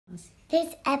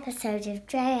This episode of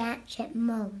Geriatric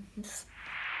Moms.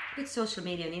 With social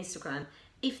media and Instagram,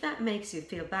 if that makes you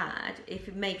feel bad, if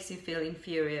it makes you feel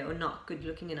inferior or not good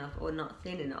looking enough or not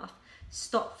thin enough,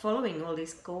 stop following all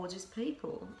these gorgeous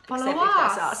people. Follow Except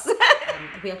us. if that's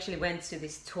us. We actually went to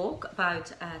this talk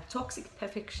about toxic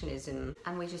perfectionism.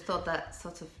 And we just thought that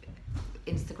sort of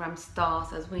Instagram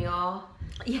stars as we are,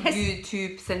 Yes.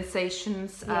 YouTube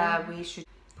sensations, Yeah. we should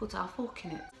put our fork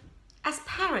in it. As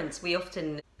parents, we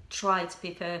often try to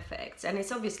be perfect, and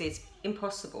it's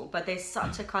impossible, but there's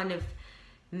such a kind of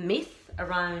myth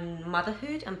around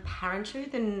motherhood and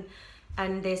parenthood,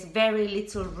 and there's very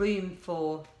little room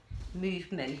for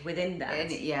movement within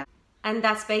that. And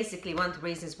that's basically one of the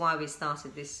reasons why we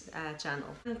started this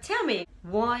channel. Tell me,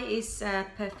 why is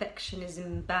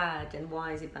perfectionism bad, and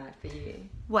why is it bad for you?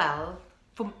 Well,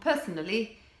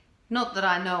 personally, not that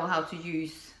I know how to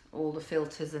use all the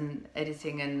filters and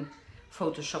editing and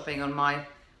photoshopping on my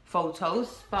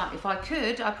photos, but if I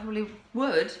could, I probably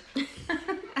would.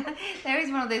 There is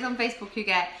one of those on Facebook you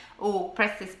get,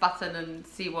 press this button and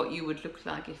see what you would look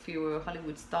like if you were a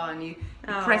Hollywood star, and you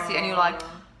press it and you're like,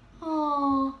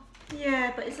 oh.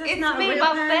 Yeah, but it's It's not a made real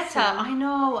us person. better.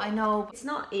 I know. It's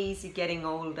not easy getting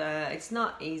older. It's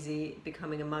not easy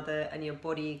becoming a mother and your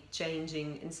body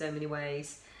changing in so many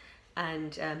ways.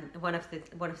 And one of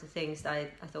the things that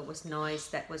I thought was nice,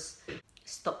 that was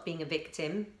stop being a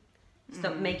victim,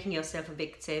 stop making yourself a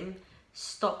victim,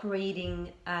 stop reading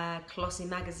glossy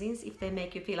magazines if they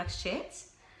make you feel like shit.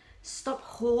 Stop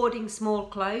hoarding small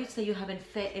clothes that you haven't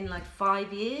fit in like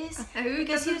 5 years.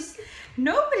 Because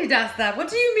nobody does that. What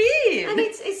do you mean? and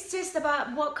it's just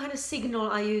about what kind of signal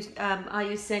are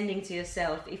you sending to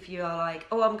yourself if you are like,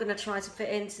 oh, I'm gonna try to fit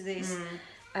into this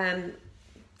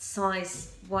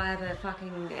size whatever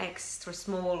fucking extra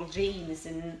small jeans,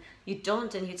 and you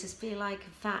don't, and you just feel like a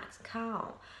fat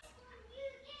cow.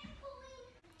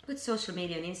 With social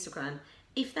media and Instagram,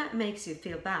 if that makes you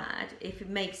feel bad, if it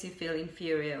makes you feel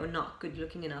inferior or not good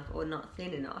looking enough or not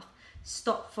thin enough,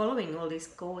 stop following all these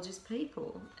gorgeous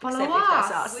people. Follow Except if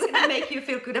that's us. us. We're gonna make you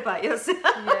feel good about yourself.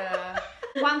 Yeah.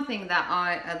 One thing that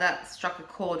that struck a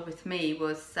chord with me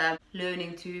was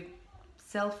learning to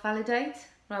self-validate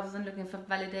rather than looking for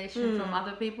validation from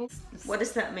other people. What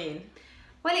does that mean?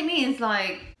 Well, it means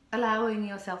like allowing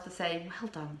yourself to say, well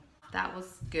done, that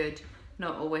was good,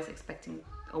 not always expecting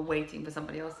or waiting for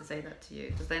somebody else to say that to you,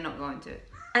 because they're not going to.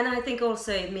 And I think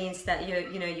also it means that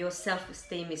your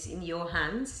self-esteem is in your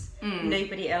hands.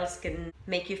 Nobody else can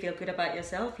make you feel good about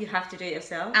yourself. You have to do it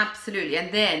yourself. Absolutely. And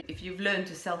then if you've learned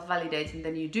to self-validate and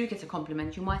then you do get a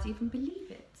compliment, you might even believe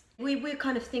it. We're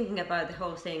kind of thinking about the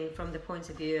whole thing from the point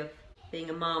of view of being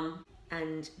a mum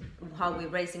and how we're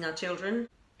raising our children.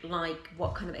 Like,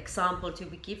 what kind of example do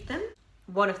we give them?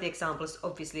 One of the examples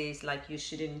obviously is like, you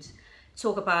shouldn't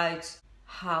talk about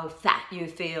how fat you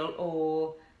feel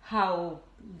or how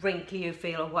wrinkly you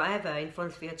feel or whatever in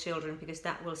front of your children, because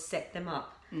that will set them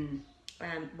up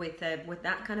with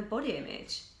that kind of body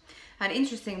image. And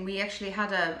interesting, we actually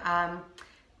had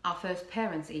our first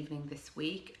parents' evening this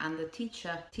week, and the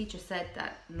teacher said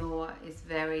that Noah is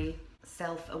very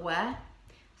self-aware.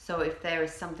 So if there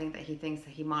is something that he thinks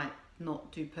that he might not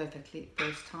do perfectly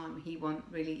first time, he won't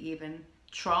really even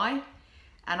try.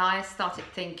 And I started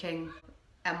thinking,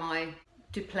 am I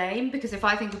to blame? Because if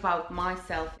I think about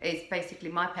myself, it's basically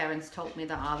my parents told me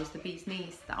that I was the bee's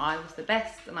knees, that I was the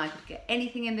best and I could get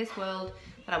anything in this world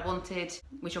that I wanted,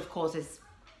 which of course is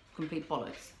complete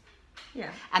bollocks.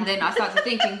 Yeah. And then I started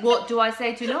thinking, what do I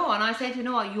say to Noah? And I say to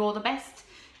Noah, you're the best,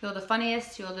 you're the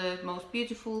funniest, you're the most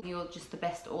beautiful, you're just the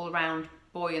best all-round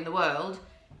boy in the world,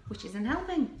 which isn't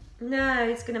helping. No,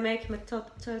 it's going to make him a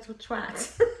total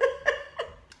twat.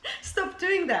 Stop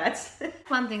doing that.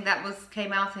 One thing that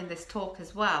came out in this talk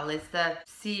as well is that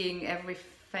seeing every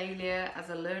failure as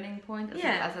a learning point,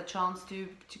 as a chance to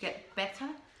get better.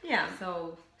 Yeah.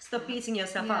 So stop beating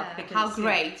yourself up because how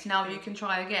great, now you can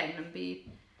try again and be,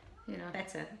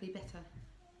 better. Be better.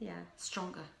 Yeah.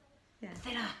 Stronger. Yeah.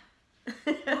 Thinner.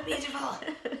 More beautiful.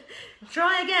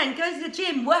 Try again, go to the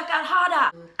gym, work out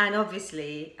harder. And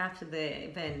obviously, after the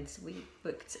event, we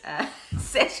booked a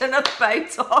session of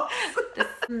Botox.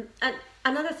 And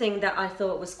another thing that I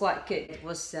thought was quite good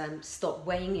was stop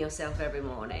weighing yourself every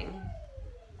morning.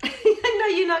 I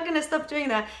know you're not going to stop doing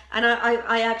that. And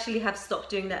I actually have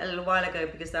stopped doing that a little while ago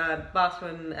because our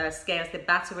bathroom scales, the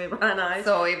battery ran out.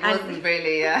 So it wasn't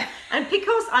really... And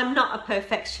because I'm not a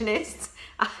perfectionist,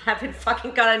 I haven't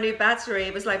fucking got a new battery.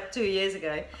 It was like 2 years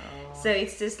ago. Oh. So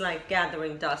it's just like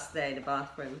gathering dust there in the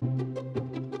bathroom.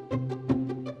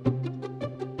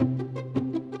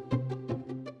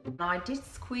 I did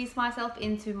squeeze myself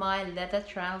into my leather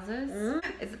trousers.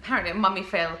 It's apparently a mummy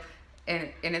fail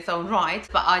in its own right,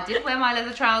 but I did wear my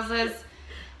leather trousers,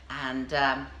 and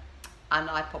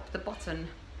I popped the button.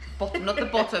 Not the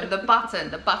bottom, the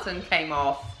button. The button came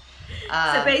off.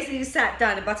 So basically you sat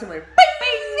down, the button went bing,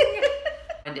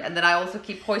 bing. And then I also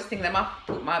keep hoisting them up,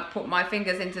 put my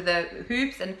fingers into the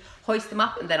hoops and hoist them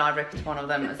up, and then I ripped one of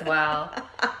them as well.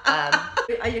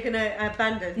 Are you going to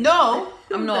abandon? No,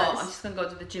 I'm not. I'm just going to go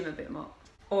to the gym a bit more.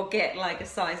 Or get like a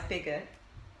size bigger.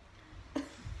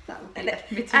 That would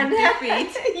be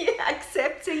defeat. Yeah,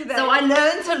 accepting that. So I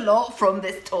learned a lot from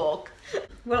this talk.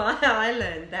 Well, I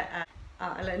learned that.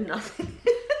 I learned nothing.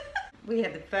 We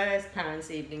had the first parents'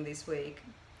 evening this week.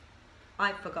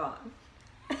 I forgot.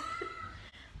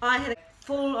 I had a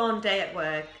full-on day at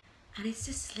work, and it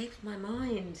just slipped my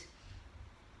mind.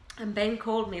 And Ben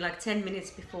called me like 10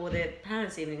 minutes before the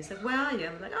parents' evening. He said, "Where are you?"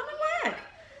 I'm like, "I'm at work."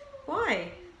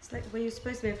 "Why?" It's like, "Well, you're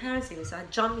supposed to be at parents' evening." So I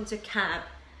jumped into a cab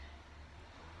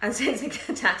and said to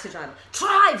the taxi driver,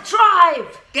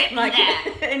 "Drive! Get like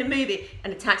there." in a movie.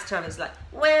 And the taxi driver's like,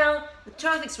 "Well, the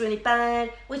traffic's really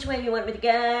bad. Which way do you want me to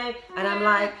go?" And I'm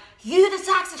like, "You, the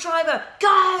taxi driver,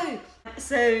 go!"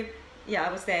 So yeah,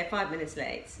 I was there 5 minutes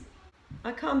late.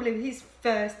 I can't believe his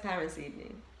first parents'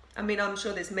 evening. I mean, I'm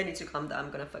sure there's many to come that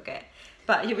I'm gonna forget,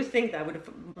 but you would think that I would have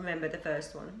remembered the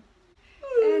first one.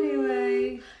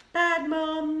 Anyway, bad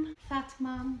mum, Fat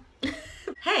mum.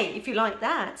 Hey, if you like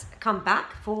that, come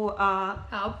back for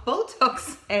our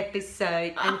Botox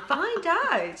episode and find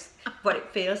out what it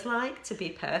feels like to be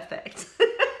perfect.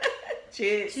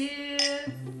 Cheers. Cheers.